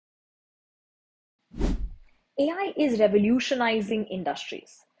AI is revolutionizing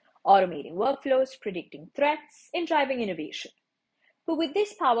industries, automating workflows, predicting threats, and driving innovation. But with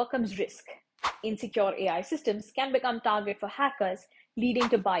this power comes risk. Insecure AI systems can become target for hackers, leading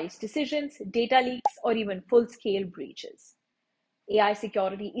to biased decisions, data leaks, or even full-scale breaches. AI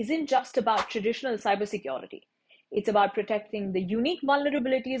security isn't just about traditional cybersecurity. It's about protecting the unique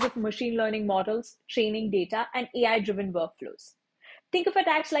vulnerabilities of machine learning models, training data, and AI-driven workflows. Think of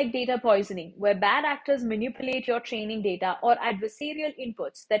attacks like data poisoning, where bad actors manipulate your training data, or adversarial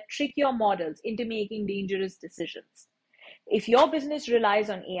inputs that trick your models into making dangerous decisions. If your business relies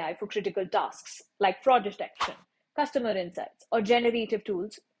on AI for critical tasks like fraud detection, customer insights, or generative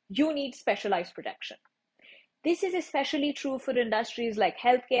tools, you need specialized protection. This is especially true for industries like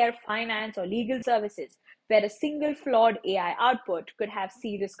healthcare, finance, or legal services, where a single flawed AI output could have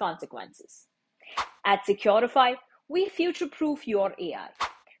serious consequences. At CyberSecurity, we future-proof your AI.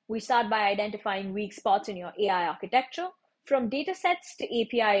 We start by identifying weak spots in your AI architecture, from datasets to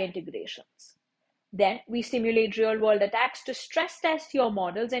API integrations. Then we simulate real-world attacks to stress test your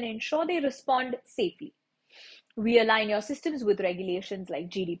models and ensure they respond safely. We align your systems with regulations like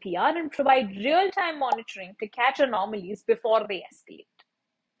GDPR and provide real-time monitoring to catch anomalies before they escalate.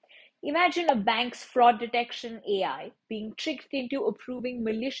 Imagine a bank's fraud detection AI being tricked into approving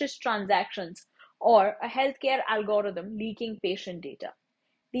malicious transactions, or a healthcare algorithm leaking patient data.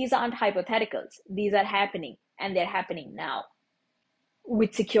 These aren't hypotheticals. These are happening, and they're happening now.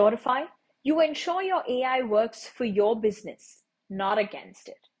 With CyberSecurity, you ensure your AI works for your business, not against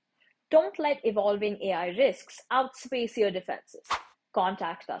it. Don't let evolving AI risks outspace your defenses.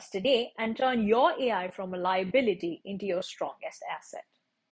 Contact us today and turn your AI from a liability into your strongest asset.